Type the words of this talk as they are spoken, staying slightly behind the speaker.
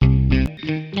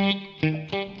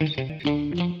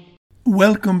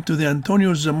Welcome to the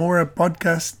Antonio Zamora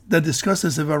podcast that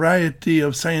discusses a variety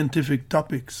of scientific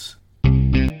topics.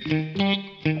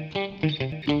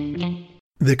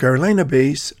 The Carolina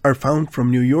Bays are found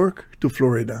from New York to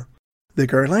Florida. The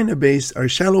Carolina Bays are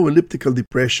shallow elliptical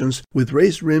depressions with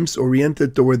raised rims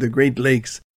oriented toward the Great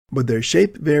Lakes, but their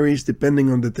shape varies depending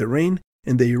on the terrain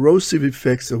and the erosive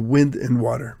effects of wind and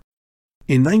water.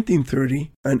 In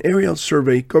 1930, an aerial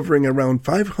survey covering around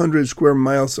 500 square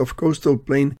miles of coastal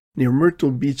plain near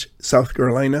Myrtle Beach, South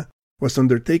Carolina, was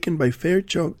undertaken by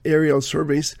Fairchild Aerial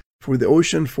Surveys for the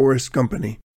Ocean Forest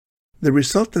Company. The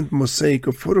resultant mosaic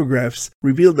of photographs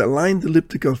revealed aligned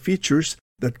elliptical features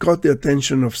that caught the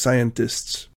attention of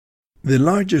scientists. The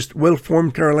largest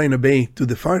well-formed Carolina Bay to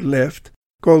the far left,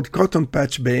 called Cotton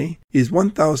Patch Bay, is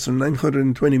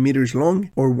 1,920 meters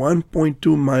long or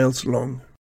 1.2 miles long.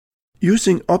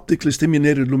 Using optically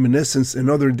stimulated luminescence and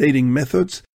other dating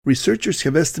methods, researchers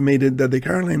have estimated that the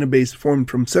Carolina Bays formed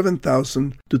from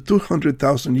 7,000 to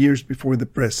 200,000 years before the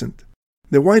present.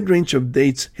 The wide range of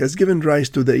dates has given rise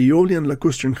to the Aeolian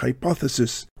lacustrine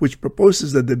hypothesis, which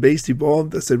proposes that the bays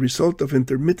evolved as a result of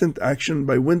intermittent action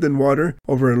by wind and water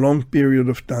over a long period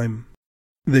of time.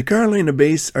 The Carolina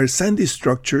Bays are sandy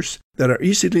structures that are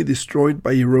easily destroyed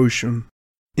by erosion.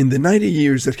 In the 90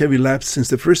 years that have elapsed since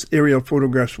the first aerial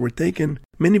photographs were taken,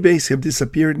 many bays have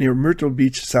disappeared near Myrtle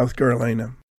Beach, South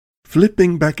Carolina.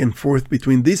 Flipping back and forth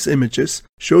between these images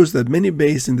shows that many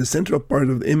bays in the central part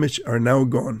of the image are now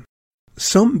gone.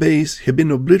 Some bays have been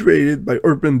obliterated by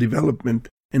urban development,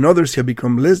 and others have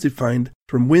become less defined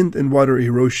from wind and water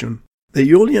erosion. The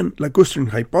Aeolian lacustrine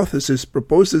hypothesis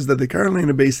proposes that the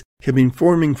Carolina Bays have been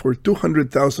forming for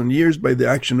 200,000 years by the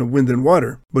action of wind and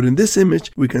water, but in this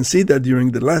image we can see that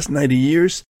during the last 90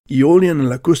 years, Aeolian and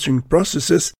lacustrine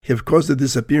processes have caused the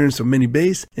disappearance of many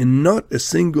bays, and not a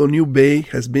single new bay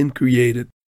has been created.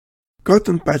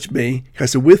 Cotton Patch Bay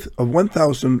has a width of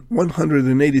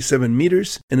 1,187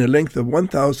 meters and a length of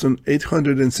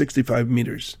 1,865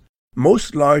 meters.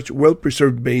 Most large,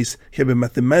 well-preserved bays have a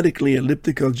mathematically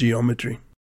elliptical geometry.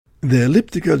 The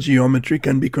elliptical geometry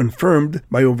can be confirmed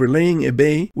by overlaying a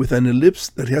bay with an ellipse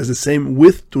that has the same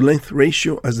width-to-length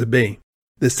ratio as the bay.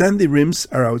 The sandy rims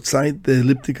are outside the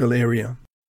elliptical area.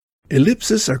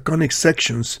 Ellipses are conic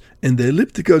sections, and the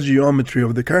elliptical geometry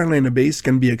of the Carolina Bays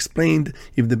can be explained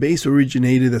if the bays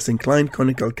originated as inclined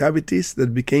conical cavities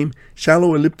that became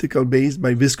shallow elliptical bays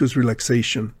by viscous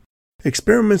relaxation.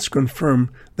 Experiments confirm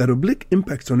that oblique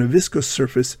impacts on a viscous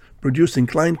surface produce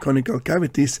inclined conical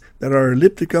cavities that are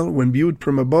elliptical when viewed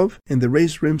from above, and the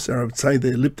raised rims are outside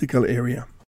the elliptical area.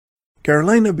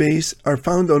 Carolina Bays are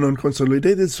found on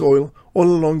unconsolidated soil all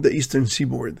along the eastern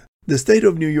seaboard. The state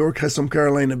of New York has some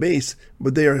Carolina Bays,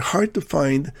 but they are hard to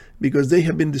find because they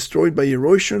have been destroyed by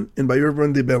erosion and by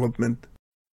urban development.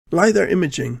 LiDAR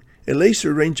imaging, a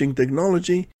laser ranging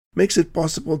technology, makes it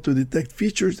possible to detect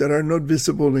features that are not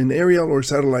visible in aerial or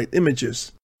satellite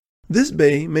images. This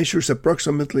bay measures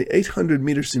approximately 800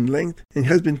 meters in length and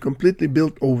has been completely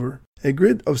built over. A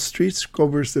grid of streets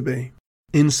covers the bay.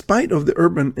 In spite of the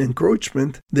urban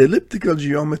encroachment, the elliptical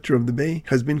geometry of the bay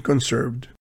has been conserved.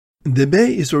 The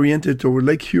bay is oriented toward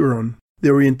Lake Huron. The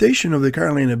orientation of the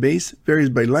Carolina Bays varies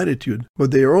by latitude,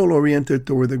 but they are all oriented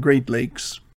toward the Great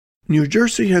Lakes. New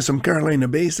Jersey has some Carolina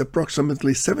Bays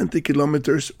approximately 70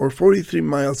 kilometers or 43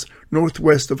 miles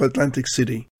northwest of Atlantic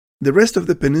City. The rest of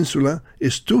the peninsula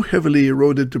is too heavily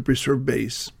eroded to preserve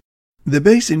bays. The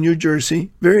bays in New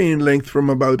Jersey vary in length from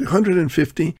about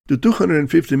 150 to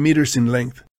 250 meters in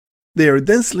length. They are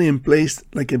densely emplaced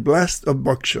like a blast of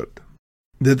buckshot.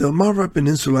 The Delmarva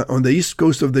Peninsula on the east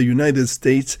coast of the United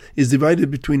States is divided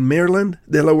between Maryland,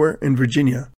 Delaware, and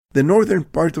Virginia. The northern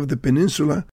part of the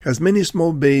peninsula has many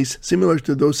small bays similar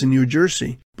to those in New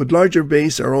Jersey, but larger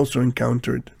bays are also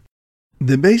encountered.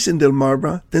 The bays in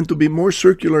Delmarva tend to be more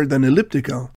circular than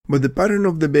elliptical, but the pattern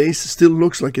of the bays still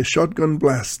looks like a shotgun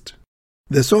blast.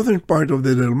 The southern part of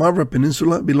the Delmarva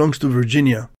Peninsula belongs to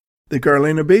Virginia. The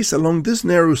Carolina Bays along this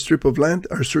narrow strip of land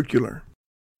are circular.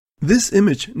 This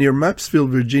image near Mappsville,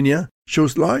 Virginia,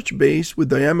 shows large bays with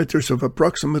diameters of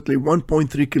approximately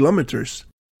 1.3 kilometers.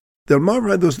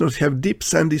 Delmarva does not have deep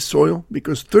sandy soil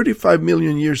because 35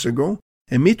 million years ago,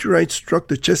 a meteorite struck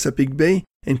the Chesapeake Bay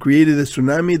and created a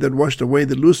tsunami that washed away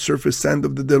the loose surface sand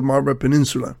of the Delmarva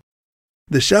Peninsula.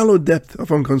 The shallow depth of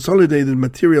unconsolidated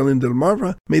material in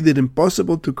Delmarva made it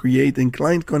impossible to create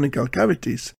inclined conical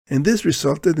cavities, and this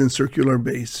resulted in circular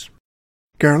bays.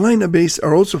 Carolina Bays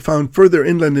are also found further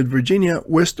inland in Virginia,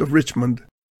 west of Richmond.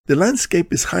 The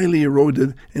landscape is highly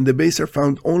eroded, and the bays are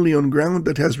found only on ground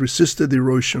that has resisted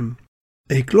erosion.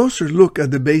 A closer look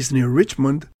at the bays near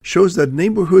Richmond shows that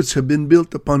neighborhoods have been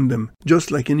built upon them, just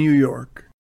like in New York.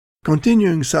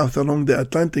 Continuing south along the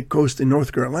Atlantic coast in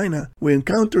North Carolina, we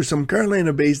encounter some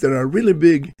Carolina bays that are really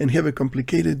big and have a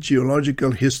complicated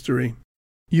geological history.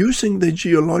 Using the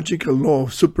geological law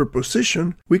of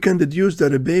superposition, we can deduce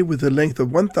that a bay with a length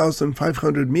of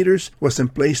 1,500 meters was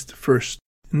emplaced first.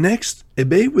 Next, a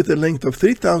bay with a length of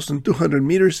 3,200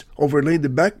 meters overlaid the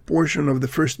back portion of the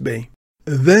first bay.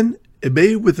 Then, a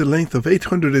bay with a length of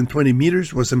 820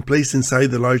 meters was emplaced inside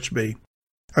the large bay.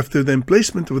 After the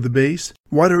emplacement of the bays,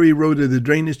 water eroded the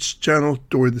drainage channel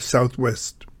toward the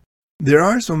southwest. There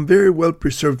are some very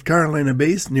well-preserved Carolina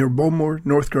bays near Bowmore,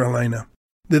 North Carolina.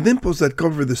 The dimples that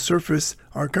cover the surface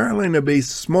are Carolina bays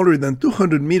smaller than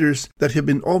 200 meters that have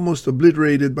been almost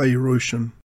obliterated by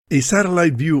erosion. A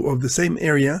satellite view of the same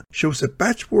area shows a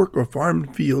patchwork of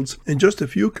farmed fields, and just a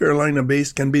few Carolina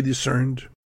bays can be discerned.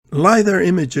 LiDAR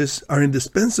images are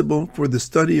indispensable for the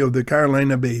study of the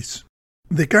Carolina bays.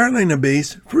 The Carolina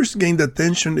bays first gained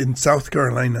attention in South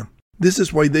Carolina. This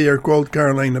is why they are called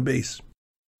Carolina bays.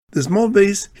 The small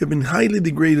bays have been highly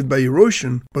degraded by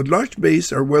erosion, but large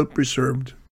bays are well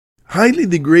preserved. Highly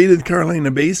degraded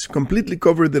Carolina bays completely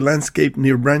cover the landscape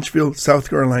near Branchville, South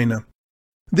Carolina.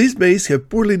 These bays have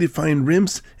poorly defined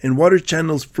rims and water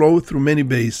channels flow through many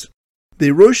bays. The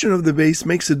erosion of the bays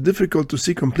makes it difficult to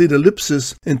see complete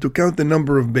ellipses and to count the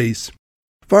number of bays.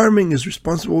 Farming is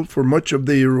responsible for much of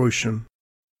the erosion.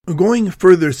 Going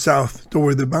further south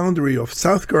toward the boundary of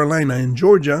South Carolina and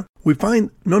Georgia, we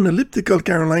find non-elliptical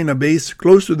Carolina bays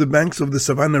close to the banks of the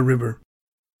Savannah River.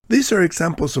 These are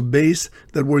examples of bays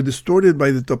that were distorted by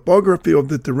the topography of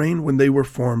the terrain when they were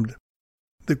formed.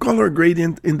 The color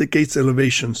gradient indicates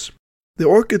elevations. The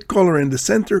orchid color in the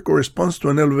center corresponds to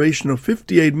an elevation of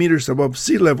 58 meters above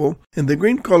sea level, and the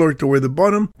green color toward the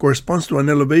bottom corresponds to an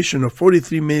elevation of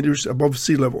 43 meters above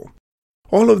sea level.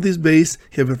 All of these bays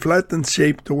have a flattened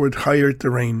shape toward higher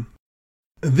terrain.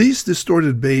 These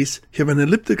distorted bays have an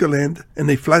elliptical end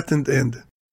and a flattened end.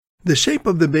 The shape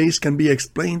of the bays can be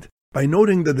explained by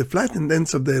noting that the flattened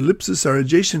ends of the ellipses are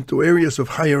adjacent to areas of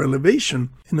higher elevation,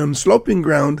 and on sloping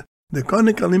ground, the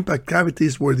conical impact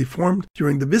cavities were deformed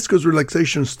during the viscous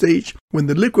relaxation stage when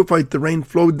the liquefied terrain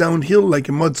flowed downhill like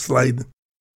a mudslide.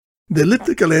 The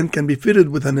elliptical end can be fitted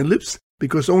with an ellipse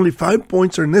because only 5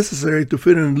 points are necessary to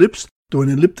fit an ellipse to an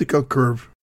elliptical curve.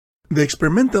 The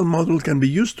experimental model can be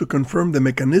used to confirm the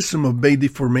mechanism of bay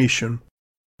deformation.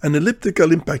 An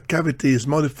elliptical impact cavity is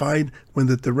modified when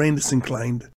the terrain is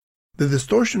inclined. The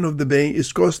distortion of the bay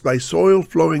is caused by soil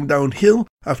flowing downhill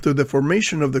after the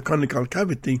formation of the conical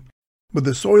cavity, but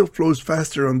the soil flows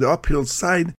faster on the uphill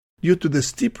side due to the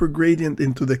steeper gradient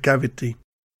into the cavity.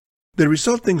 The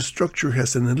resulting structure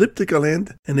has an elliptical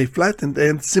end and a flattened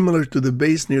end similar to the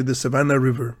bays near the Savannah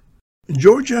River.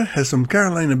 Georgia has some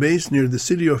Carolina bays near the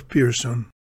city of Pearson.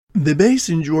 The bays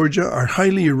in Georgia are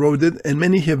highly eroded and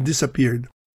many have disappeared.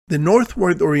 The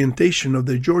northward orientation of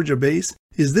the Georgia bays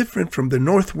is different from the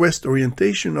northwest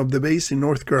orientation of the bays in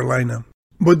North Carolina,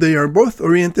 but they are both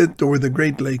oriented toward the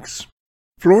Great Lakes.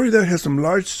 Florida has some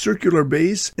large circular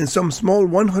bays and some small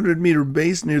 100-meter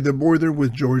bays near the border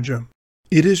with Georgia.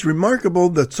 It is remarkable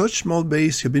that such small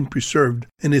bays have been preserved,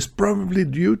 and is probably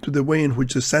due to the way in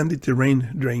which the sandy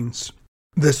terrain drains.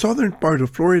 The southern part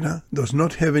of Florida does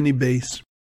not have any bays.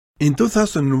 In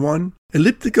 2001,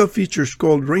 elliptical features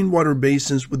called rainwater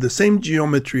basins with the same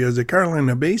geometry as the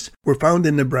Carolina bays were found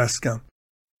in Nebraska.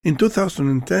 In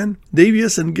 2010,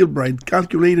 Davies and Gilbride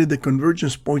calculated the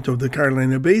convergence point of the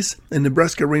Carolina bays and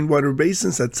Nebraska rainwater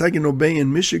basins at Saginaw Bay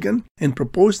in Michigan and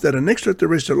proposed that an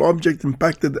extraterrestrial object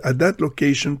impacted at that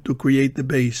location to create the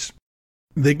bays.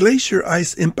 The glacier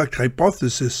ice impact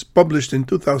hypothesis, published in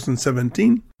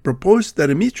 2017, proposed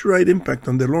that a meteorite impact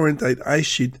on the Laurentide ice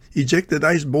sheet ejected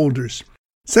ice boulders.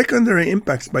 Secondary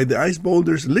impacts by the ice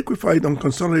boulders liquefied on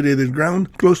consolidated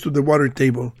ground close to the water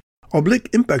table. Oblique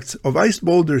impacts of ice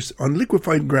boulders on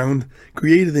liquefied ground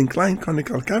created inclined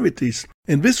conical cavities,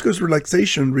 and viscous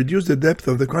relaxation reduced the depth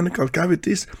of the conical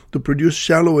cavities to produce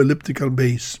shallow elliptical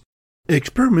bays.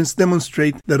 Experiments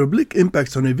demonstrate that oblique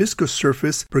impacts on a viscous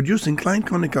surface produce inclined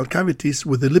conical cavities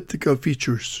with elliptical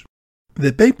features.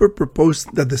 The paper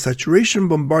proposed that the saturation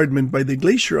bombardment by the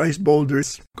glacier ice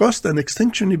boulders caused an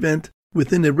extinction event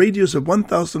within a radius of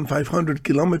 1,500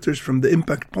 kilometers from the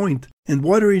impact point, and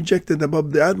water ejected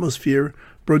above the atmosphere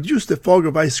produced a fog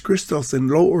of ice crystals in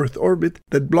low Earth orbit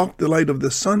that blocked the light of the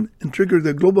sun and triggered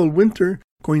a global winter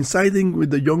coinciding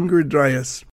with the Younger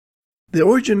Dryas. The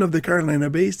origin of the Carolina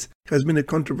bays has been a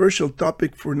controversial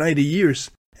topic for 90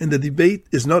 years, and the debate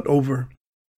is not over.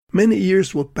 Many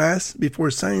years will pass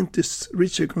before scientists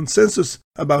reach a consensus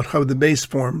about how the base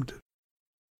formed.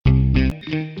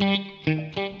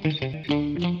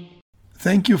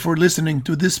 Thank you for listening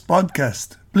to this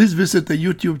podcast. Please visit the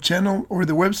YouTube channel or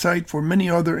the website for many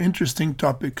other interesting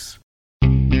topics.